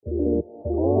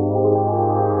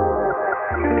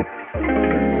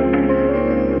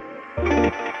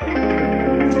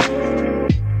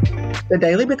The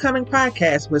Daily Becoming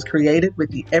podcast was created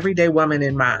with the everyday woman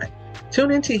in mind. Tune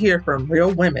in to hear from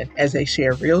real women as they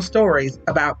share real stories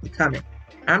about becoming.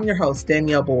 I'm your host,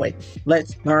 Danielle Boyd.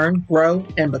 Let's learn, grow,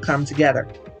 and become together.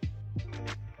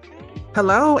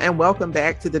 Hello, and welcome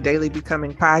back to the Daily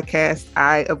Becoming podcast.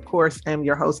 I, of course, am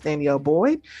your host, Danielle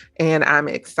Boyd, and I'm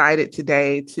excited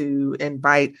today to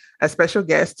invite a special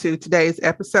guest to today's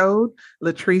episode,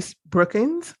 Latrice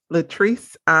Brookins.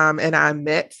 Latrice and I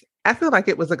met. I feel like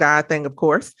it was a God thing, of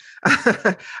course.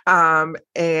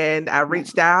 And I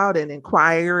reached out and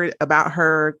inquired about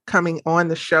her coming on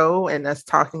the show and us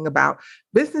talking about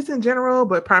business in general,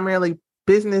 but primarily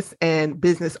business and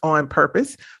business on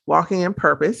purpose, walking in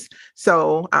purpose.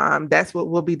 So that's what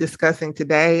we'll be discussing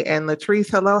today. And Latrice,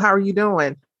 hello, how are you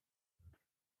doing?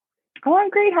 Oh,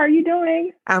 I'm great. How are you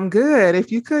doing? I'm good.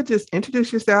 If you could just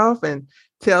introduce yourself and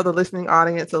tell the listening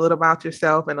audience a little about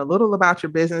yourself and a little about your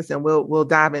business, and we'll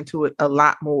dive into it a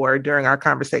lot more during our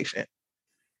conversation.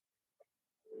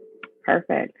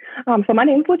 Perfect. So my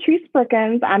name is Latrice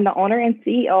Brookins. I'm the owner and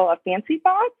CEO of Fancy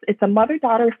Thoughts. It's a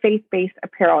mother-daughter faith-based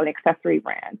apparel and accessory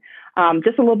brand.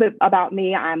 Just a little bit about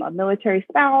me. I'm a military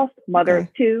spouse, mother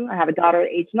of two. I have a daughter at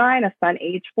age 9, a son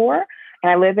age 4,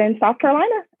 and I live in South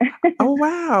Carolina. Oh,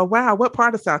 wow. Wow. What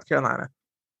part of South Carolina?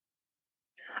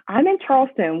 I'm in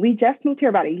Charleston. We just moved here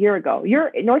about a year ago. You're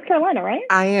in North Carolina, right?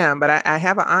 I am, but I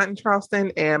have an aunt in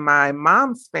Charleston, and my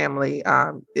mom's family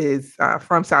is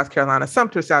from South Carolina,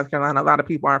 Sumter, South Carolina. A lot of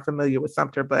people aren't familiar with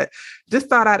Sumter, but just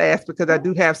thought I'd ask because I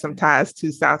do have some ties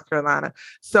to South Carolina.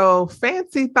 So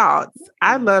Fancy Thoughts,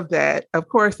 I love that. Of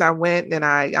course, I went and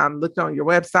I looked on your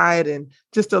website and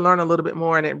just to learn a little bit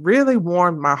more, and it really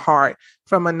warmed my heart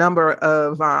from a number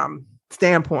of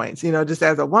standpoints, just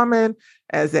as a woman,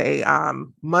 as a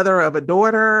mother of a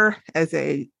daughter, as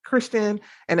a Christian,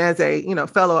 and as a,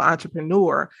 fellow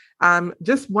entrepreneur. I'm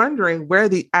just wondering where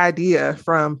the idea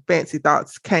from Fancy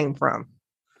Thoughts came from.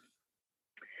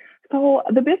 So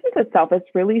the business itself is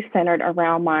really centered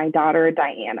around my daughter,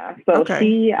 Diana. So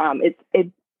she,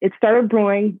 it started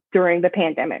brewing during the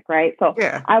pandemic, right? So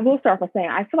yeah. I will start by saying,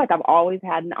 I feel like I've always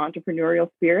had an entrepreneurial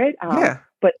spirit,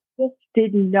 but just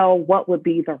didn't know what would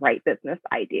be the right business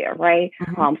idea, right?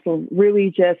 Mm-hmm. So really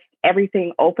just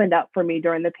everything opened up for me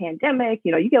during the pandemic.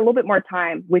 You get a little bit more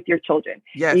time with your children.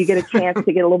 Yes. You get a chance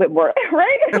to get a little bit more,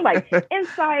 right? Like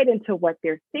insight into what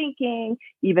they're thinking,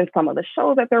 even some of the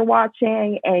shows that they're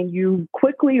watching. And you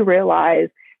quickly realize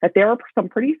that there are some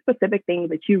pretty specific things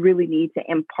that you really need to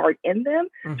impart in them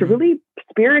to really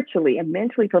spiritually and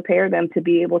mentally prepare them to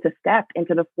be able to step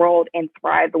into this world and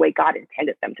thrive the way God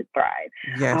intended them to thrive.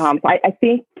 Yes. So I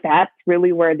think that's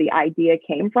really where the idea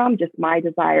came from, just my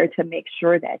desire to make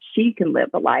sure that she can live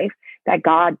the life that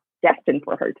God destined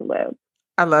for her to live.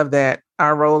 I love that.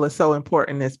 Our role is so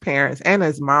important as parents and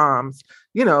as moms,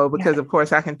 because of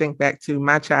course I can think back to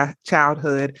my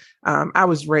childhood. I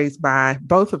was raised by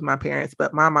both of my parents,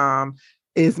 but my mom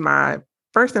is my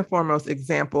first and foremost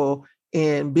example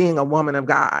in being a woman of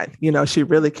God. She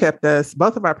really kept us,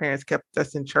 both of our parents kept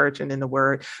us in church and in the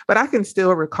word, but I can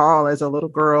still recall as a little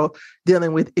girl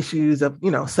dealing with issues of,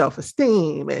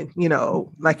 self-esteem and,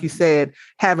 like you said,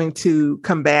 having to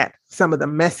combat some of the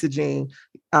messaging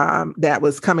that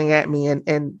was coming at me.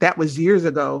 And that was years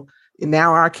ago. And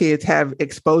now our kids have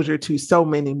exposure to so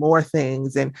many more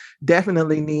things and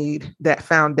definitely need that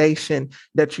foundation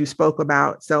that you spoke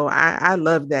about. So I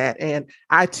love that. And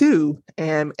I too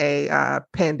am a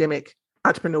pandemic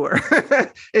entrepreneur,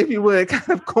 if you would kind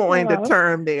of coin the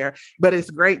term there. But it's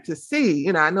great to see,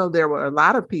 I know there were a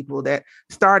lot of people that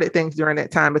started things during that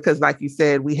time because like you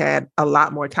said, we had a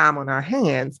lot more time on our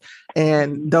hands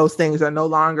and those things are no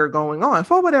longer going on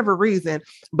for whatever reason.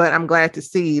 But I'm glad to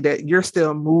see that you're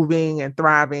still moving and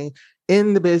thriving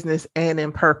in the business and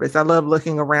in purpose. I love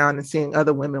looking around and seeing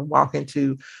other women walk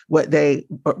into what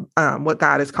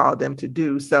God has called them to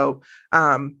do. So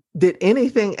did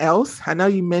anything else? I know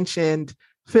you mentioned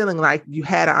feeling like you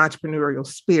had an entrepreneurial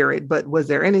spirit, but was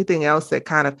there anything else that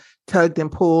kind of tugged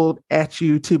and pulled at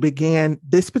you to begin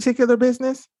this particular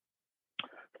business?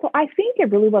 So I think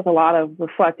it really was a lot of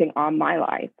reflecting on my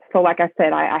life. So like I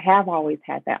said, I have always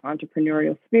had that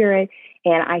entrepreneurial spirit.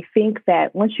 And I think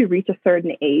that once you reach a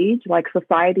certain age, like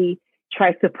society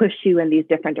tries to push you in these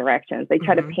different directions. They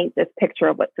try to paint this picture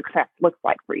of what success looks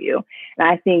like for you. And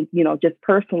I think, just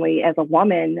personally as a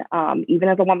woman, even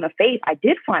as a woman of faith, I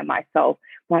did find myself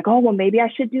like, oh, well, maybe I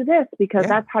should do this because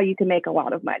that's how you can make a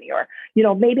lot of money. Or,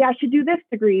 maybe I should do this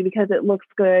degree because it looks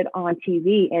good on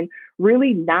TV. And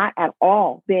really not at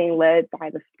all being led by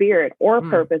the spirit or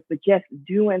purpose, but just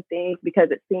doing things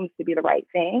because it seems to be the right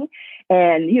thing.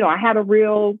 And, I had a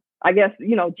real I guess,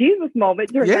 Jesus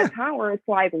moment during Yeah. that time where it's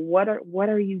like, what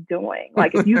are you doing?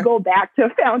 Like, if you go back to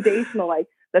foundational, like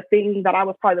the thing that I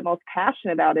was probably the most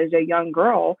passionate about as a young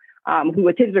girl, who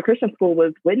attended a Christian school,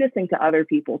 was witnessing to other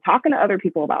people, talking to other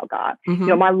people about God.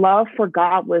 Mm-hmm. My love for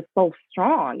God was so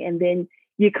strong. And then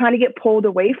you kind of get pulled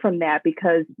away from that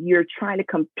because you're trying to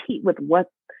compete with what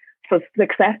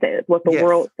success is, what the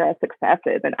world says success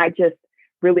is. And I just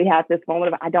really had this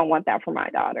moment of, I don't want that for my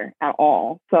daughter at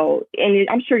all. So, and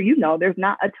I'm sure there's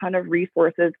not a ton of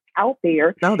resources out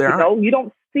there. No, there aren't. You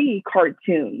don't see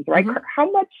cartoons, right? Mm-hmm.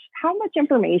 How much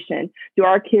information do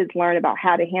our kids learn about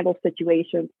how to handle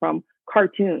situations from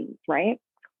cartoons, right?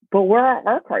 But where are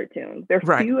our cartoons? They're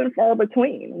few and far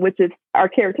between, which is our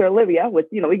character Olivia, which,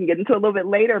 we can get into a little bit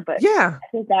later, but I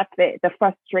think that's it. The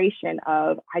frustration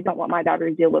of, I don't want my daughter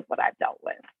to deal with what I've dealt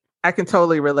with. I can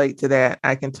totally relate to that.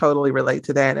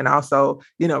 And also,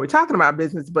 we're talking about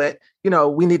business, but,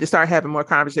 we need to start having more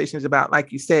conversations about,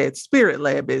 like you said,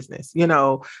 spirit-led business,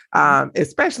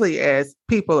 especially as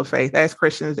people of faith, as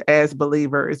Christians, as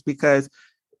believers, because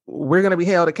we're going to be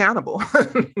held accountable,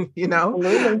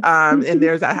 and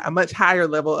there's a much higher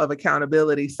level of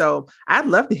accountability. So I'd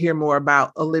love to hear more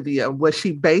about Olivia. Was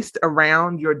she based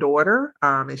around your daughter?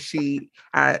 Is she,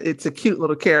 it's a cute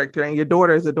little character, and your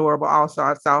daughter is adorable. Also,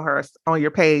 I saw her on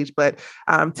your page, but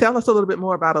tell us a little bit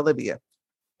more about Olivia.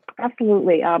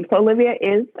 Absolutely. So Olivia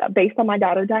is based on my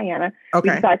daughter, Diana. Okay.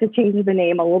 We decided to change the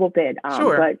name a little bit.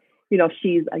 Sure. But,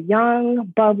 she's a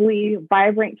young, bubbly,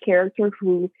 vibrant character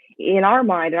who, in our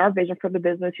mind, in our vision for the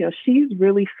business, she's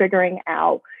really figuring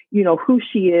out, who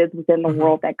she is within the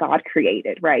world that God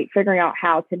created, right? Figuring out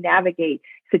how to navigate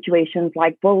situations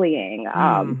like bullying,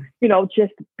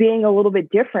 just being a little bit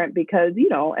different because,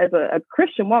 as a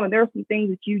Christian woman, there are some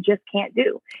things that you just can't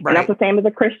do. Right. And that's the same as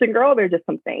a Christian girl. There's just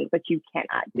some things that you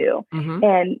cannot do. Mm-hmm.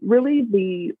 And really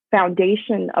the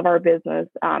foundation of our business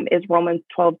is Romans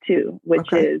 12:2,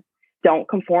 which is, don't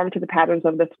conform to the patterns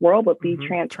of this world, but be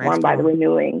transformed by the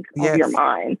renewing of your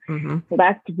mind. Mm-hmm. So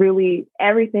that's really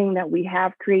everything that we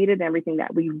have created, everything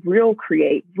that we will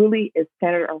create really is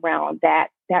centered around that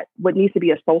what needs to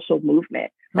be a social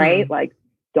movement, right? Mm-hmm. Like,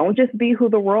 don't just be who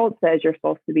the world says you're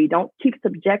supposed to be. Don't keep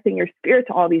subjecting your spirit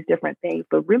to all these different things,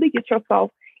 but really get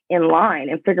yourself in line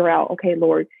and figure out, okay,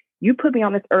 Lord, you put me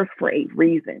on this earth for a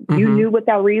reason. Mm-hmm. You knew what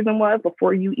that reason was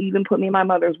before you even put me in my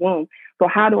mother's womb. So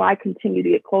how do I continue to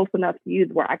get close enough to you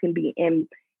where I can be in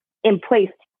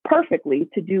place perfectly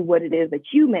to do what it is that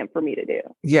you meant for me to do?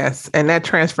 Yes. And that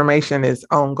transformation is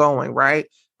ongoing, right?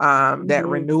 That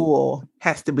renewal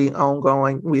has to be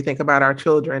ongoing. We think about our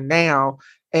children now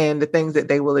and the things that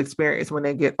they will experience when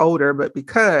they get older, but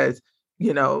because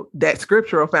that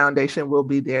scriptural foundation will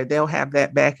be there. They'll have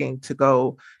that backing to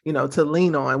go, to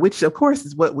lean on, which of course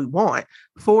is what we want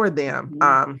for them.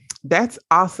 Mm-hmm. That's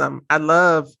awesome. I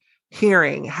love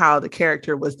hearing how the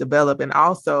character was developed. And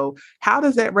also, how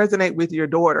does that resonate with your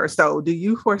daughter? So do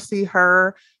you foresee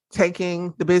her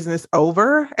taking the business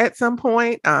over at some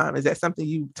point? Is that something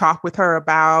you talk with her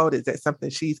about? Is that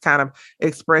something she's kind of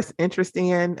expressed interest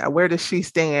in? Where does she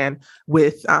stand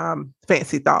with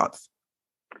Fancy Thoughts?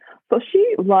 So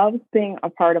she loves being a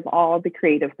part of all the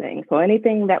creative things. So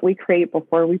anything that we create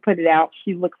before we put it out,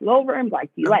 she looks it over and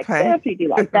like, do you like this? Do you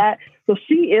like that? So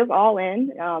she is all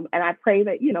in. And I pray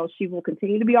that, she will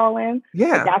continue to be all in.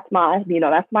 Yeah. But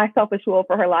that's my selfish will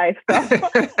for her life. So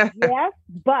yes,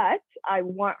 but I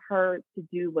want her to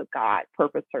do what God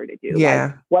purposed her to do. Yeah.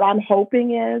 Like, what I'm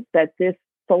hoping is that this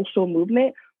social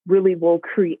movement really will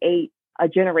create a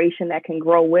generation that can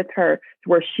grow with her to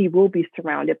where she will be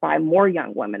surrounded by more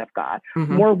young women of God,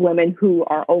 more women who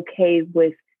are okay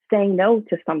with saying no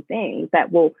to some things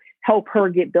that will help her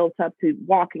get built up to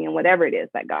walking in whatever it is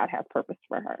that God has purposed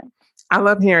for her. I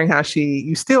love hearing how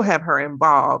you still have her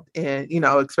involved in,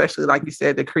 especially like you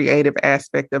said, the creative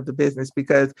aspect of the business,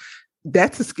 because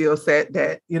that's a skill set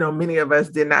that, many of us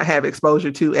did not have exposure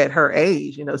to at her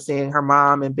age, seeing her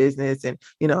mom in business and,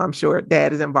 I'm sure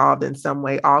dad is involved in some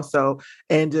way also,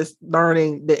 and just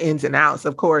learning the ins and outs,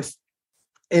 of course,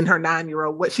 in her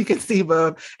 9-year-old, what she conceive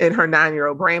of in her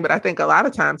 9-year-old brain. But I think a lot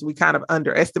of times we kind of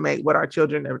underestimate what our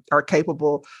children are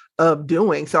capable of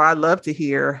doing. So I love to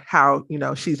hear how,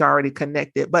 she's already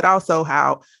connected, but also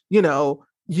how,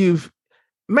 you've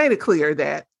made it clear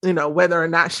that, whether or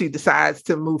not she decides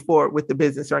to move forward with the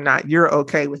business or not, you're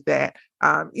okay with that,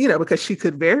 because she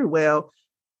could very well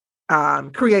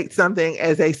create something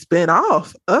as a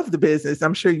spin-off of the business.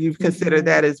 I'm sure you've considered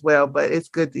that as well, but it's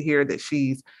good to hear that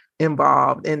she's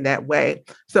involved in that way.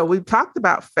 So we've talked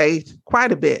about faith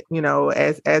quite a bit,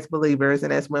 as believers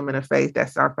and as women of faith,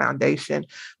 that's our foundation.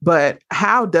 But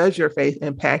how does your faith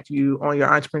impact you on your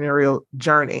entrepreneurial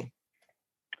journey?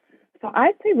 So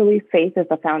I'd say really faith is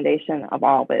the foundation of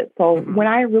all of it. So Mm-hmm. when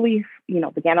I really,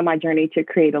 began on my journey to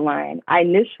create Align, I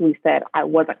initially said I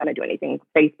wasn't going to do anything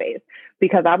faith-based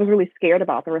because I was really scared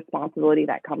about the responsibility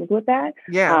that comes with that.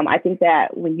 Yeah. I think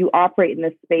that when you operate in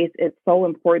this space, it's so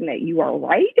important that you are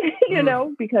right,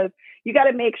 Mm-hmm. because you got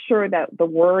to make sure that the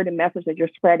word and message that you're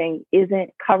spreading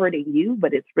isn't covered in you,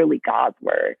 but it's really God's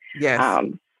word. Yes.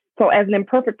 So as an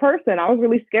imperfect person, I was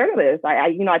really scared of this. I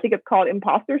think it's called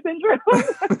imposter syndrome.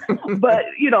 But,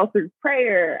 through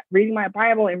prayer, reading my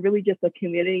Bible, and really just a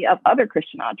community of other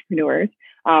Christian entrepreneurs.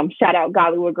 Shout out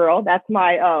Godlywood Girl. That's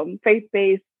my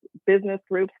faith-based business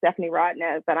group, Stephanie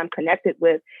Rodnez, that I'm connected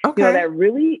with, Okay. that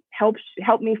really helped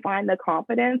me find the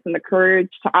confidence and the courage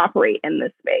to operate in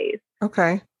this space.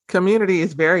 Okay. Community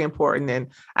is very important. And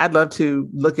I'd love to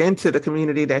look into the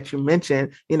community that you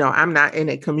mentioned. I'm not in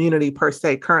a community per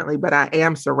se currently, but I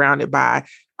am surrounded by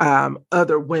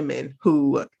other women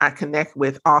who I connect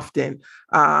with often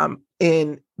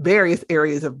in various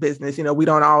areas of business. We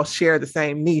don't all share the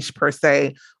same niche per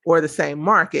se or the same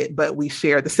market, but we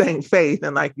share the same faith.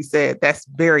 And like you said, that's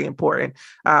very important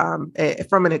from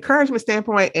an encouragement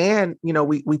standpoint. And,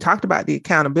 we talked about the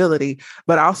accountability,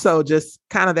 but also just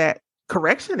kind of that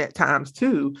correction at times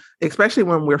too, especially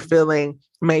when we're feeling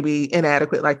maybe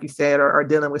inadequate, like you said, or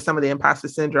dealing with some of the imposter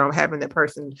syndrome, having that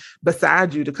person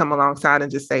beside you to come alongside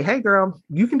and just say, hey, girl,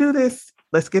 you can do this.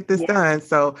 Let's get this done.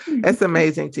 So it's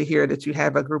amazing to hear that you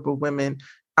have a group of women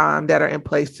that are in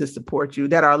place to support you,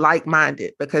 that are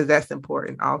like-minded, because that's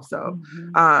important also.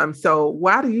 So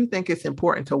why do you think it's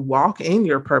important to walk in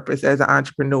your purpose as an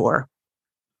entrepreneur?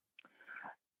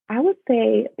 I would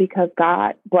say because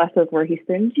God blesses where he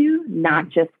sends you, not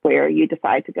just where you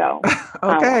decide to go.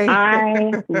 Okay.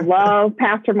 I love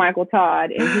Pastor Michael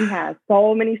Todd, and he has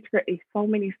so many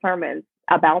sermons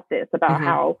about this, about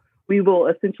how we will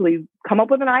essentially come up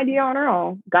with an idea on our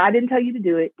own. God didn't tell you to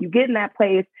do it. You get in that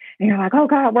place and you're like, oh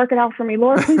God, work it out for me.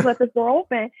 Lord, please let this door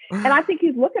open. And I think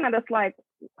he's looking at us like,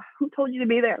 who told you to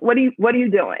be there? What are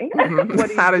you doing?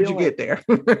 How did you get there?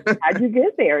 How'd you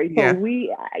get there? Yeah. So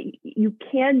you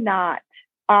cannot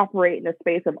operate in the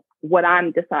space of what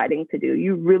I'm deciding to do.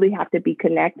 You really have to be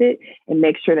connected and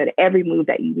make sure that every move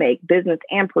that you make, business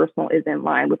and personal, is in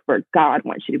line with where God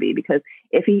wants you to be. Because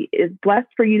if he is blessed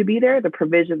for you to be there, the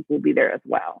provisions will be there as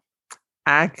well.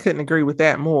 I couldn't agree with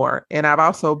that more. And I've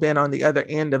also been on the other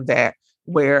end of that,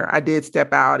 where I did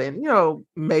step out and,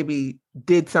 maybe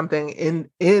did something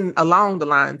in along the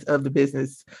lines of my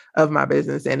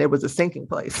business. And it was a sinking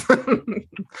place.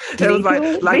 It was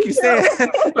like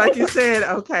you said,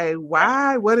 okay,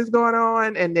 why, what is going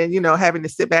on? And then, having to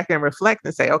sit back and reflect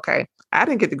and say, okay, I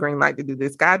didn't get the green light to do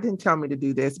this. God didn't tell me to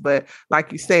do this. But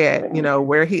like you said,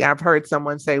 I've heard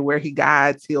someone say where he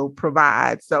guides, he'll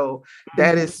provide. So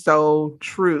that is so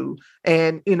true.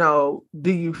 And, do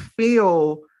you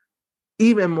feel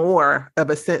even more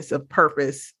of a sense of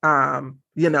purpose,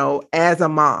 as a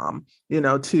mom,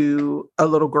 to a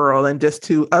little girl and just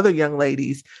to other young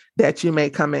ladies that you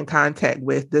may come in contact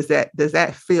with? Does that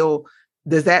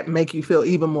make you feel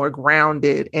even more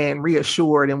grounded and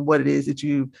reassured in what it is that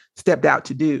you stepped out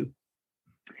to do?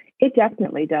 It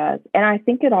definitely does. And I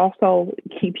think it also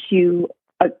keeps you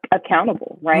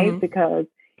accountable, right? Because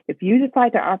if you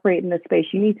decide to operate in this space,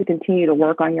 you need to continue to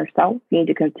work on yourself. You need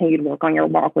to continue to work on your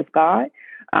walk with God.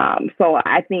 So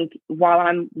I think while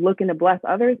I'm looking to bless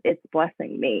others, it's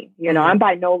blessing me. I'm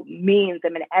by no means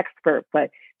an expert,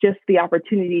 but just the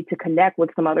opportunity to connect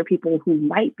with some other people who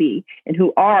might be and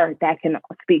who are, that can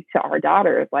speak to our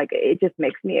daughters. Like, it just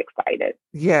makes me excited.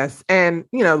 Yes. And,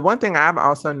 one thing I've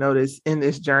also noticed in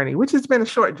this journey, which has been a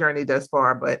short journey thus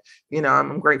far, but,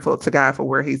 I'm grateful to God for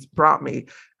where he's brought me.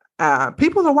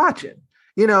 People are watching,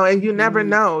 and you never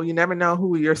know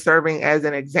who you're serving as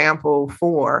an example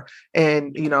for.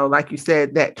 And, like you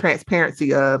said, that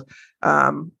transparency of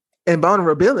and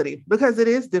vulnerability, because it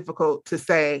is difficult to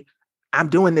say, I'm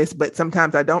doing this, but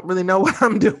sometimes I don't really know what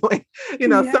I'm doing.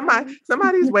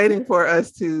 Somebody's waiting for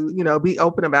us to, be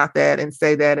open about that and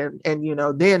say that,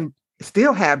 and then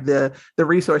still have the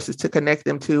resources to connect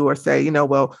them to, or say,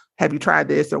 well, have you tried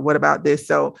this, or what about this?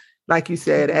 So like you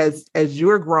said, as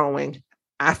you're growing,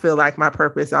 I feel like my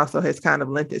purpose also has kind of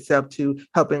lent itself to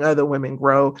helping other women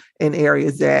grow in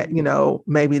areas that,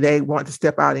 maybe they want to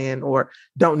step out in or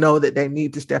don't know that they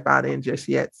need to step out in just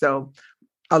yet. So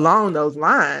along those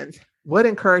lines, what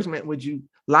encouragement would you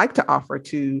like to offer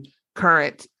to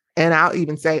current, and I'll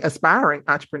even say aspiring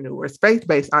entrepreneurs,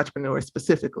 faith-based entrepreneurs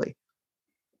specifically?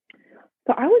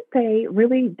 So I would say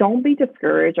really don't be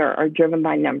discouraged or driven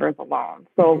by numbers alone.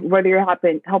 So whether you're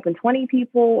helping 20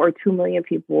 people or 2 million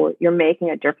people, you're making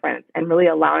a difference and really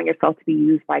allowing yourself to be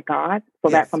used by God.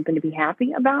 So that's something to be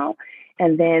happy about.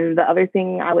 And then the other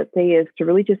thing I would say is to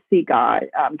really just see God,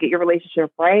 get your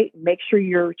relationship right. Make sure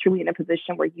you're truly in a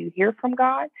position where you hear from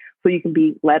God so you can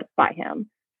be led by him.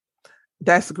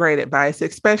 That's great advice,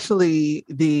 especially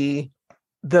the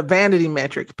vanity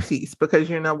metric piece, because,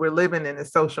 we're living in a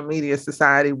social media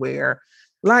society where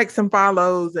likes and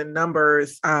follows and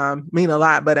numbers mean a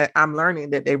lot, but I'm learning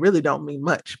that they really don't mean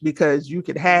much, because you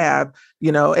could have,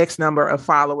 X number of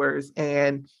followers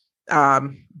and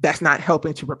that's not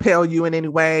helping to propel you in any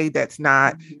way. That's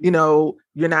not, you're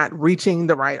not reaching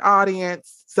the right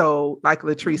audience. So like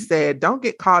Latrice said, don't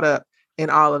get caught up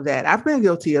in all of that. I've been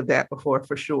guilty of that before,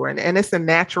 for sure. And it's a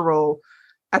natural,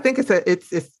 I think it's a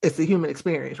human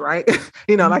experience, right?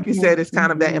 Like you said, it's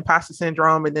kind of that imposter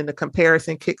syndrome, and then the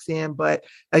comparison kicks in. But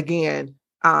again,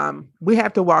 we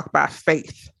have to walk by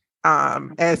faith.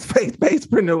 As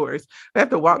faith-based-preneurs, we have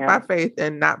to walk by faith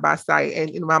and not by sight.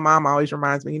 And my mom always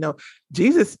reminds me,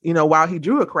 Jesus, while he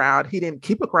drew a crowd, he didn't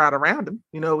keep a crowd around him.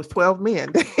 It was 12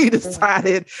 men that he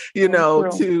decided,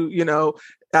 to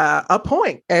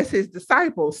appoint as his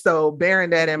disciples. So bearing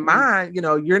that in mind,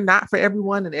 you're not for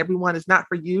everyone and everyone is not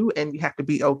for you, and you have to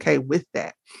be okay with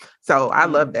that. So I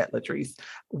love that, Latrice.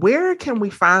 Where can we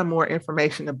find more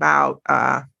information about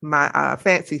my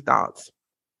Fancy Thoughts?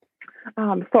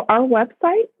 So our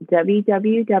website,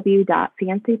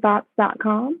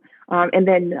 www.fancythoughts.com. And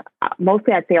then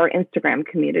mostly I'd say our Instagram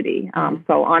community.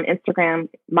 So on Instagram,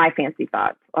 My Fancy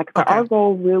Thoughts. Our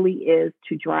goal really is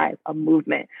to drive a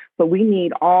movement. So we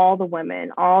need all the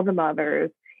women, all the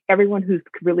mothers, everyone who's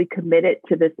really committed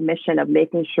to this mission of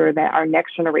making sure that our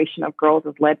next generation of girls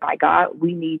is led by God.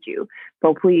 We need you.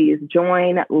 So please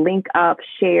join, link up,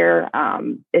 share.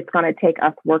 It's going to take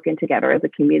us working together as a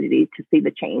community to see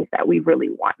the change that we really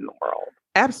want in the world.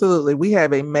 Absolutely. We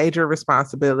have a major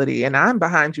responsibility, and I'm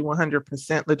behind you 100%,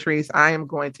 Latrice. I am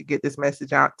going to get this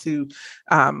message out to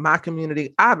my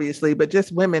community, obviously, but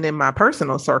just women in my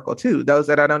personal circle too, those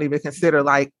that I don't even consider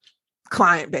like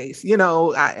client base.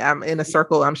 I'm in a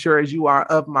circle, I'm sure as you are,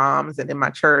 of moms and in my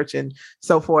church and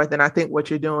so forth. And I think what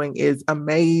you're doing is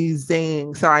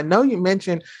amazing. So I know you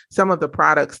mentioned some of the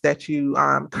products that you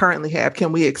currently have.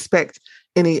 Can we expect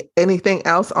anything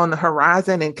else on the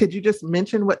horizon? And could you just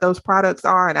mention what those products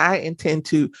are? And I intend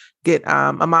to get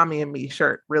a Mommy and Me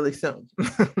shirt really soon.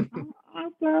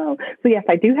 Awesome. So yes,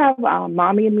 I do have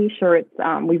Mommy and Me shirts.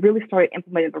 We really started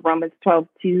implementing the Romans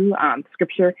 12:2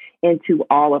 scripture into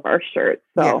all of our shirts.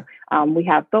 So we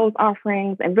have those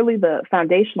offerings, and really the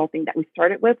foundational thing that we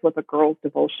started with was a girls'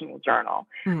 devotional journal.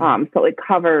 So it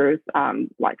covers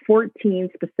 14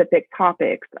 specific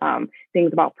topics,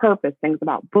 things about purpose, things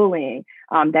about bullying,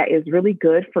 that is really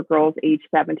good for girls age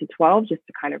 7 to 12, just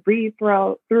to kind of read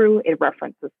through. It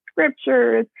references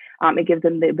scriptures. It gives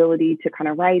them the ability to kind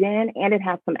of write in, and it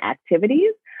has some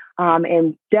activities.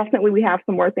 And definitely we have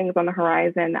some more things on the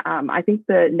horizon. I think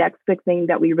the next big thing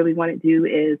that we really want to do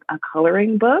is a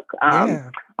coloring book.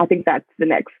 I think that's the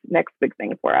next big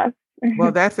thing for us.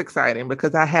 Well, that's exciting,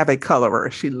 because I have a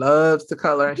colorer. She loves to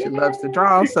color and she loves to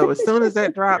draw. So as soon as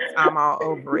that drops, I'm all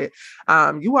over it.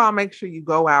 You all make sure you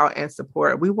go out and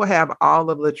support. We will have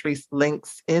all of Latrice's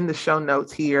links in the show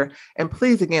notes here. And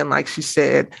please, again, like she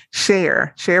said,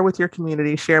 share with your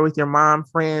community, share with your mom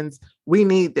friends. We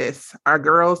need this. Our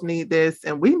girls need this,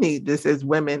 and we need this as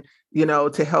women,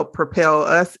 to help propel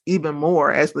us even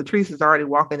more, as Latrice is already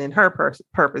walking in her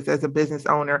purpose as a business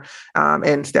owner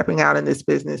and stepping out in this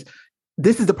business.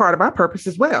 This is a part of our purpose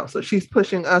as well. So she's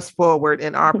pushing us forward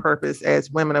in our purpose as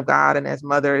women of God and as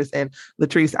mothers. And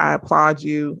Latrice, I applaud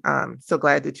you. I'm so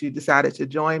glad that you decided to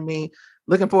join me.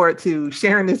 Looking forward to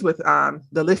sharing this with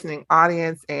the listening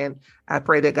audience. And I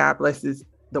pray that God blesses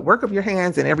the work of your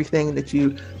hands and everything that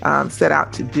you set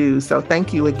out to do. So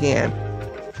thank you again.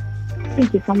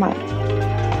 Thank you so much.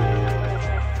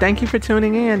 Thank you for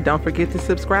tuning in. Don't forget to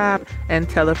subscribe and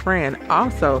tell a friend.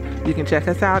 Also, you can check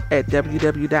us out at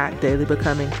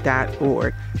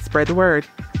www.dailybecoming.org. Spread the word.